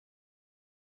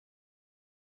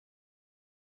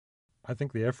I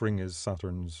think the F ring is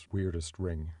Saturn's weirdest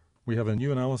ring. We have a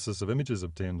new analysis of images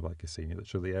obtained by Cassini that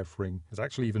show the F ring is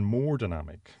actually even more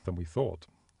dynamic than we thought.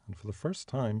 And for the first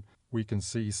time, we can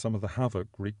see some of the havoc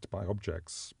wreaked by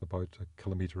objects about a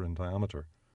kilometre in diameter.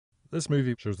 This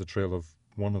movie shows the trail of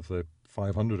one of the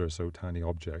 500 or so tiny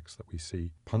objects that we see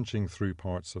punching through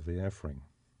parts of the F ring.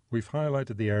 We've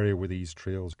highlighted the area where these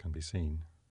trails can be seen.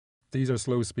 These are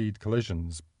slow-speed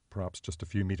collisions, perhaps just a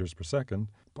few meters per second,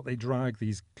 but they drag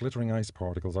these glittering ice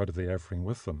particles out of the F ring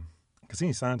with them.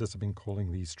 Cassini scientists have been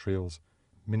calling these trails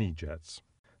mini-jets.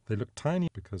 They look tiny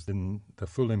because in the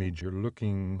full image you're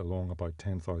looking along about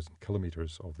 10,000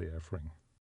 kilometers of the F ring.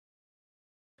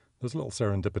 There's a little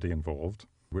serendipity involved.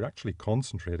 We're actually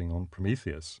concentrating on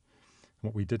Prometheus. And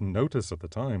what we didn't notice at the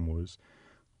time was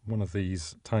one of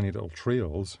these tiny little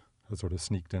trails has sort of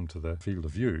sneaked into the field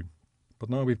of view. But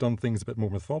now we've done things a bit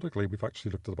more methodically. We've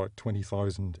actually looked at about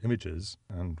 20,000 images,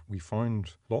 and we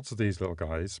found lots of these little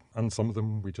guys, and some of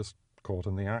them we just caught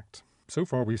in the act. So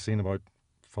far we've seen about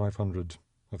 500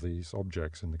 of these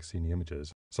objects in the Cassini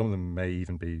images. Some of them may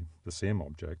even be the same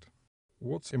object.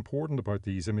 What's important about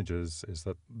these images is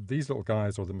that these little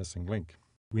guys are the missing link.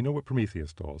 We know what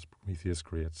Prometheus does. Prometheus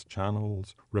creates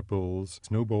channels, ripples,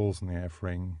 snowballs in the F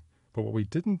ring. But what we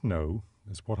didn't know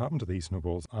is what happened to these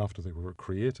snowballs after they were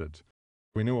created.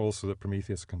 We know also that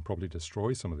Prometheus can probably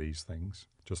destroy some of these things,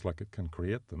 just like it can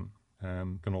create them,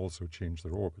 can also change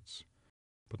their orbits.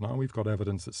 But now we've got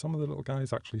evidence that some of the little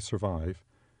guys actually survive,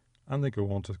 and they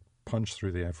go on to punch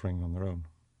through the F ring on their own.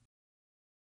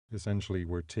 Essentially,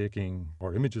 we're taking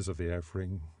our images of the F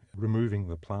ring, removing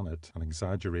the planet and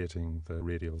exaggerating the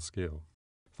radial scale.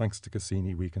 Thanks to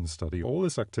Cassini, we can study all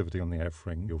this activity on the F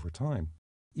ring over time.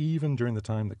 Even during the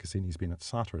time that Cassini's been at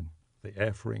Saturn, the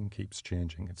F ring keeps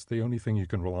changing. It's the only thing you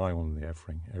can rely on in the F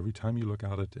ring. Every time you look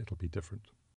at it, it'll be different.